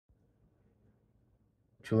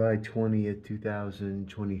July 20th,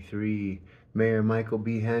 2023. Mayor Michael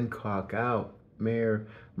B. Hancock out. Mayor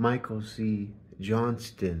Michael C.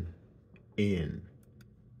 Johnston in.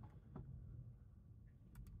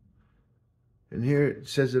 And here it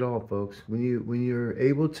says it all, folks. When you're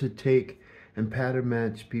able to take and pattern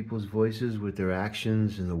match people's voices with their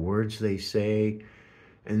actions and the words they say,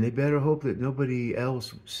 and they better hope that nobody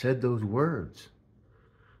else said those words.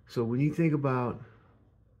 So when you think about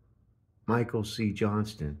Michael C.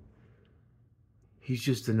 Johnston, he's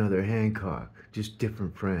just another Hancock, just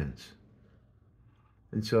different friends.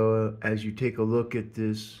 And so as you take a look at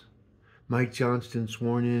this, Mike Johnston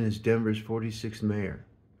sworn in as Denver's 46th mayor.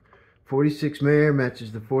 46th mayor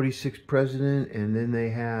matches the 46th president, and then they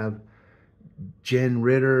have Jen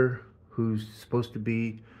Ritter, who's supposed to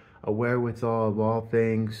be a wherewithal of all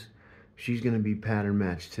things. She's going to be pattern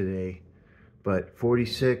matched today. But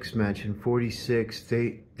 46 matching 46,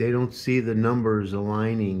 they don't see the numbers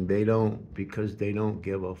aligning. They don't, because they don't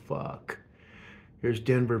give a fuck. Here's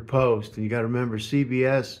Denver Post. And you got to remember,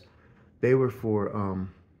 CBS, they were for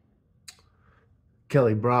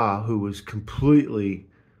Kelly Bra, who was completely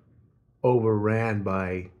overran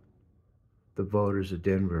by the voters of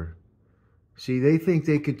Denver. See, they think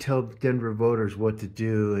they could tell Denver voters what to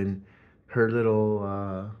do, and her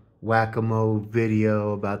little whack-a-mole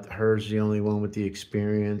video about her's the only one with the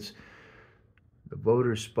experience. The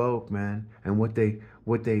voters spoke, man, and the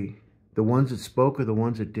ones that spoke are the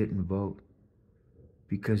ones that didn't vote,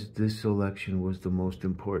 because this election was the most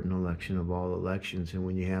important election of all elections. And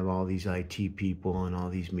when you have all these IT people and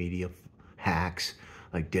all these media hacks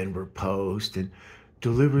like Denver Post, and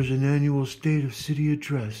delivers an annual State of City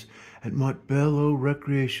address at Montbello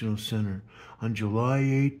Recreational Center on July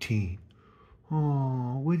 18th.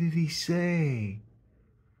 Oh, what did he say?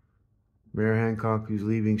 Mayor Hancock, who's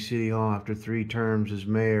leaving City Hall after 3 terms as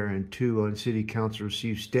mayor and 2 on City Council,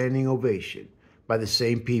 received standing ovation by the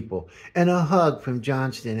same people and a hug from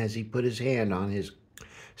Johnston as he put his hand on his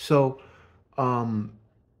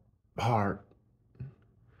heart.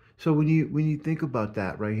 So when you think about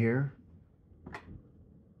that right here,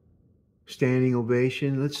 standing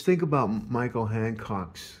ovation, let's think about Michael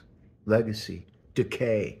Hancock's legacy,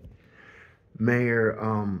 decay. Mayor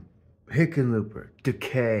Hickenlooper,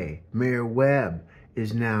 decay. Mayor Webb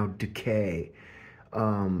is now decay.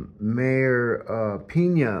 Mayor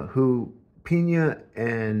Pena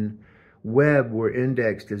and Webb were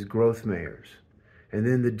indexed as growth mayors. And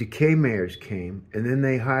then the decay mayors came, and then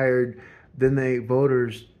they hired,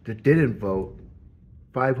 voters that didn't vote,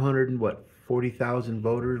 40,000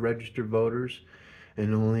 voters, registered voters,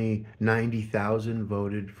 and only 90,000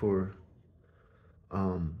 voted for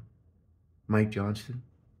Mike Johnston.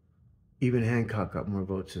 Even Hancock got more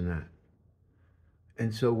votes than that.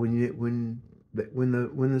 And so when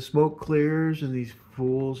the smoke clears and these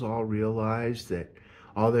fools all realize that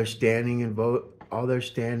all their standing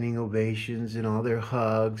ovations and all their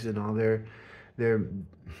hugs and all they're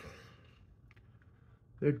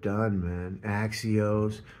done, man.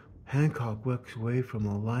 Axios. Hancock walks away from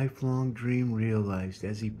a lifelong dream realized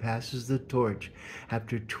as he passes the torch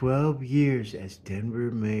after 12 years as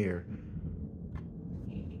Denver mayor.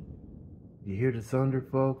 You hear the thunder,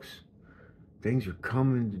 folks? Things are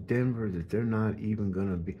coming to Denver that they're not even going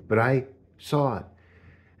to be. But I saw it,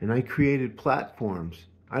 and I created platforms.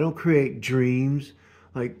 I don't create dreams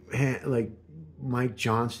like Mike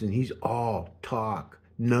Johnston. He's all talk,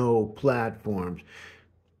 no platforms.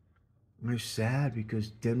 They're sad because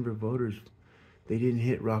Denver voters, they didn't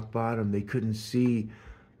hit rock bottom. They couldn't see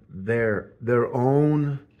their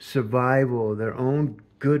own survival, their own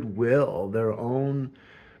goodwill, their own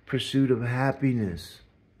pursuit of happiness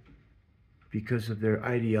because of their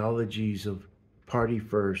ideologies of party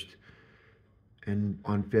first. And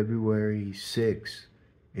on February 6th,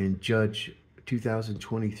 in Judge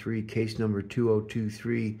 2023, case number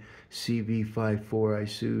 2023 CV54, I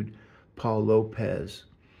sued Paul Lopez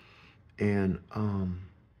and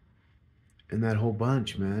that whole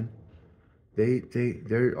bunch, man.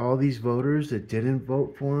 They're all these voters that didn't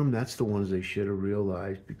vote for him. That's the ones they should have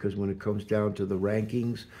realized, because when it comes down to the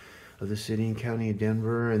rankings of the city and county of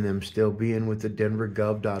Denver and them still being with the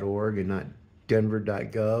denvergov.org and not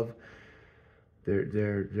denver.gov,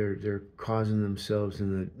 they're causing themselves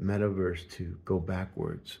in the metaverse to go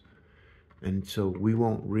backwards. And so we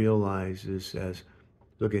won't realize this as,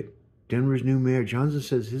 look at Denver's new mayor. Johnston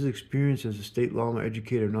says his experience as a state law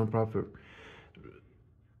educator, nonprofit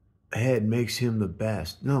head makes him the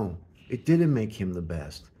best. No, it didn't make him the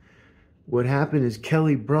best. What happened is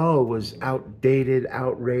Kelly Bro was outdated,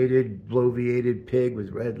 outrated, bloviated pig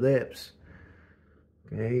with red lips.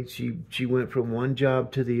 Okay, she went from one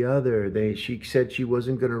job to the other. She said she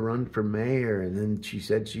wasn't going to run for mayor, and then she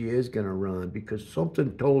said she is going to run because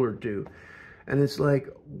something told her to. And it's like,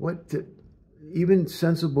 even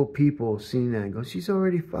sensible people seen that and go, she's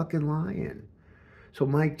already fucking lying. So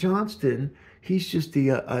Mike Johnston, he's just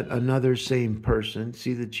another same person.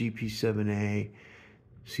 See the GP7A,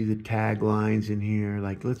 see the taglines in here.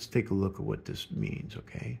 Like, let's take a look at what this means,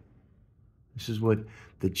 okay? This is what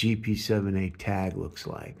the GP7A tag looks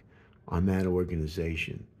like on that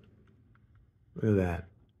organization. Look at that.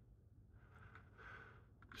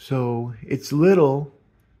 So it's little,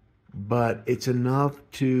 but it's enough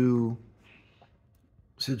to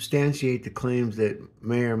substantiate the claims that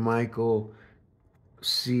Mayor Michael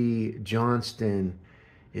C. Johnston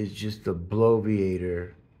is just a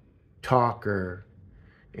bloviator, talker.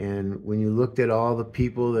 And when you looked at all the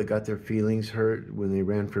people that got their feelings hurt when they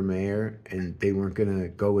ran for mayor and they weren't going to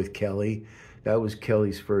go with Kelly, that was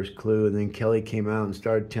Kelly's first clue. And then Kelly came out and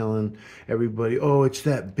started telling everybody, oh, it's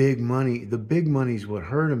that big money. The big money's what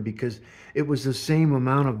hurt him because it was the same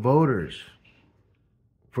amount of voters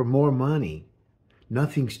for more money.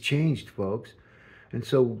 Nothing's changed, folks. And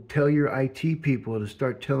so tell your IT people to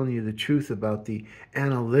start telling you the truth about the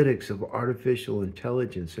analytics of artificial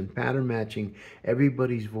intelligence and pattern matching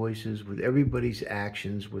everybody's voices with everybody's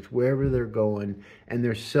actions, with wherever they're going, and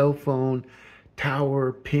their cell phone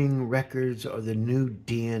tower ping records are the new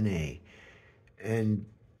DNA. And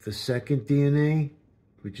the second DNA,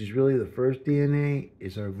 which is really the first DNA,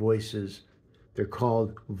 is our voices. They're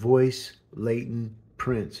called voice latent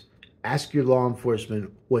prints. Ask your law enforcement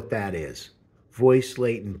what that is. Voice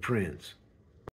latent prints.